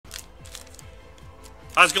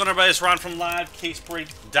How's it going, everybody? It's Ron from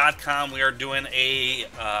LiveCaseBreak.com. We are doing a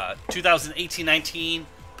 2018-19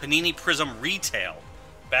 Panini Prizm Retail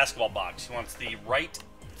basketball box. He wants the right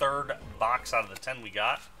third box out of the 10 we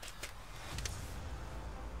got.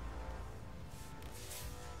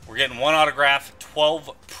 We're getting one autograph,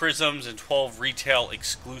 12 Prizms, and 12 retail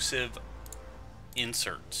exclusive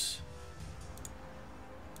inserts.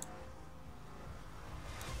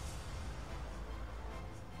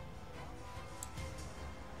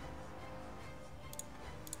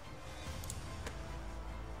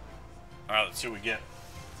 All right, let's see what we get.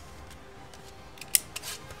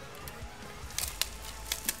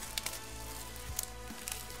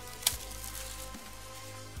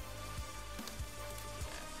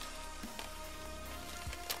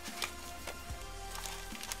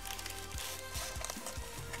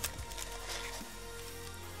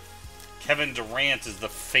 Kevin Durant is the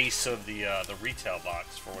face of the retail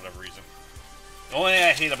box for whatever reason. The only thing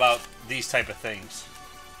I hate about these type of things,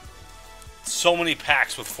 so many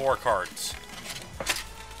packs with 4 cards.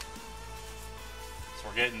 So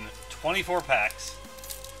we're getting 24 packs,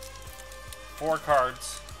 4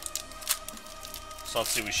 cards. So let's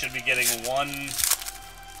see, we should be getting one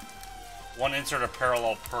insert of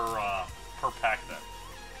parallel per pack then.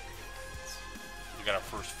 We got our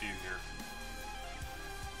first few here.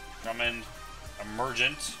 Drummond,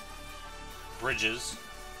 Emergent, Bridges,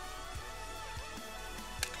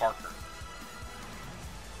 Parker.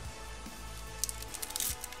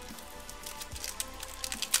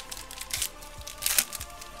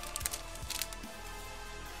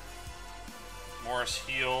 Morris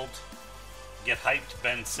Healed, Get Hyped,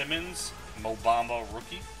 Ben Simmons, Mo Bamba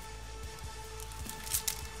rookie.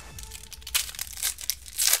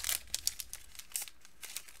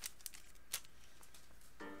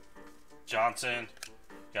 Johnson,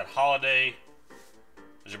 got Holiday.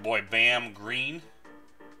 There's your boy Bam Green.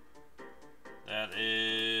 That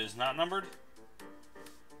is not numbered.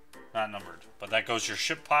 Not numbered, but that goes your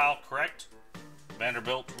ship pile, correct?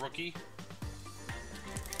 Vanderbilt rookie.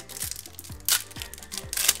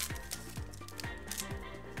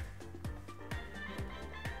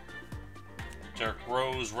 Derrick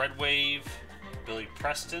Rose, Red Wave, Billy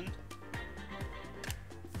Preston.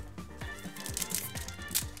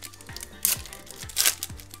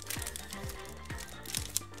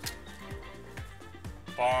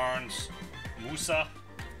 Barnes, Musa,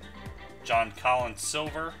 John Collins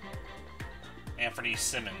Silver, Anthony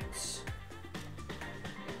Simmons.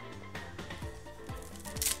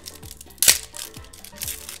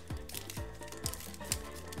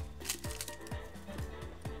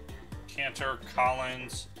 Cantor,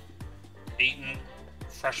 Collins, Ayton,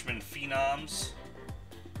 Freshman Phenoms,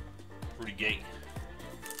 Rudy Gay.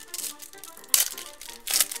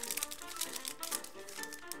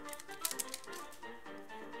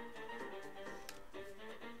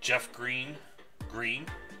 Jeff Green, Green.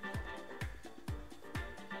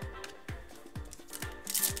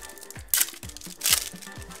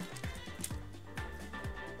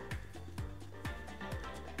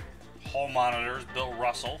 Hall Monitors, Bill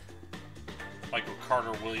Russell. Michael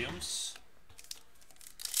Carter Williams.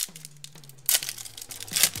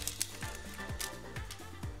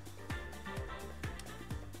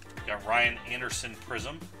 Got Ryan Anderson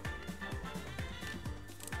Prizm.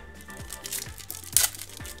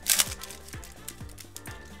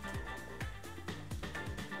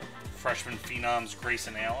 Freshman Phenoms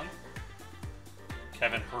Grayson Allen.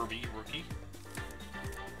 Kevin Hervey rookie.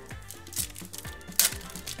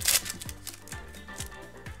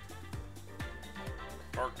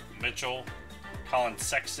 Mark Mitchell, Colin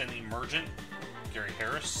Sexton Emergent, Gary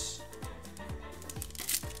Harris.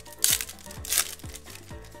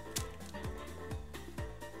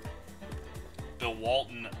 Bill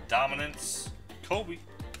Walton Dominance, Kobe.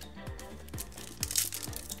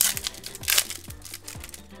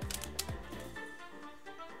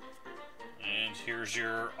 And here's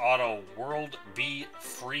your auto World B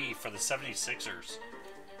Free for the 76ers.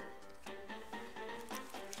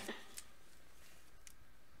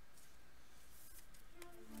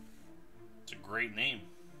 Great name.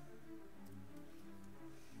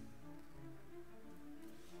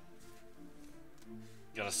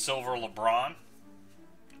 Got a silver LeBron.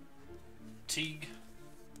 Teague.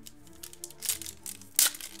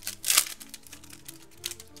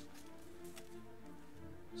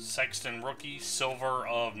 Sexton rookie. Silver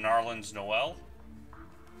of Narlands Noel.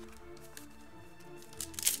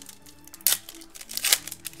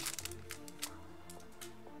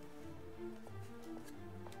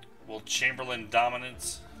 Will Chamberlain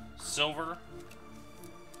Dominance Silver.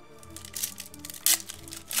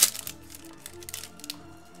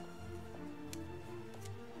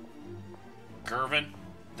 Gervin,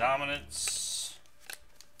 Dominance.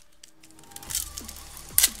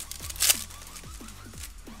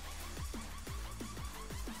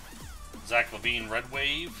 Zach Levine, Red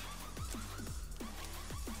Wave.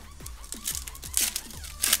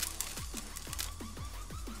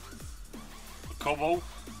 Kobo,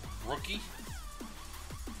 Rookie.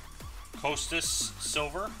 Costas,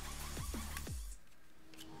 Silver.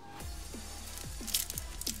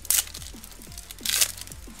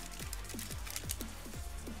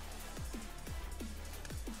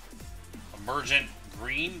 Emergent,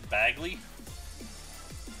 Green, Bagley.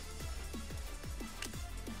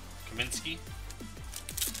 Kaminsky.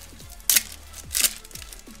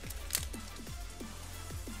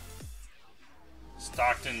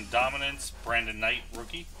 Stockton Dominance, Brandon Knight,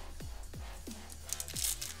 rookie.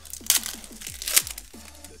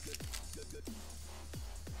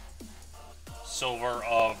 Silver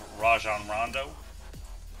of Rajon Rondo.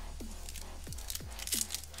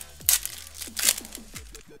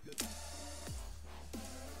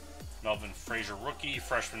 Melvin Frazier, rookie.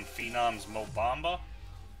 Freshman Phenoms, Mo Bamba.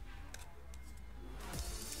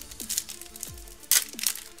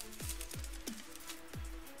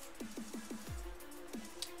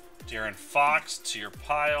 Darren Fox to your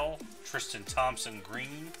pile. Tristan Thompson,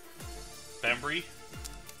 green. Bembry.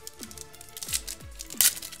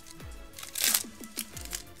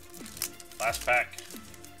 Last pack.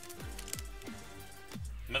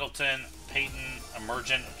 Middleton, Peyton,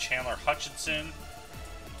 Emergent of Chandler Hutchinson.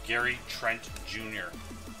 Gary Trent Jr.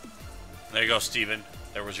 There you go, Steven.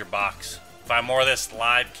 There was your box. Find more of this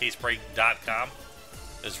live, casebreak.com.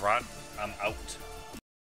 This is Ron. I'm out.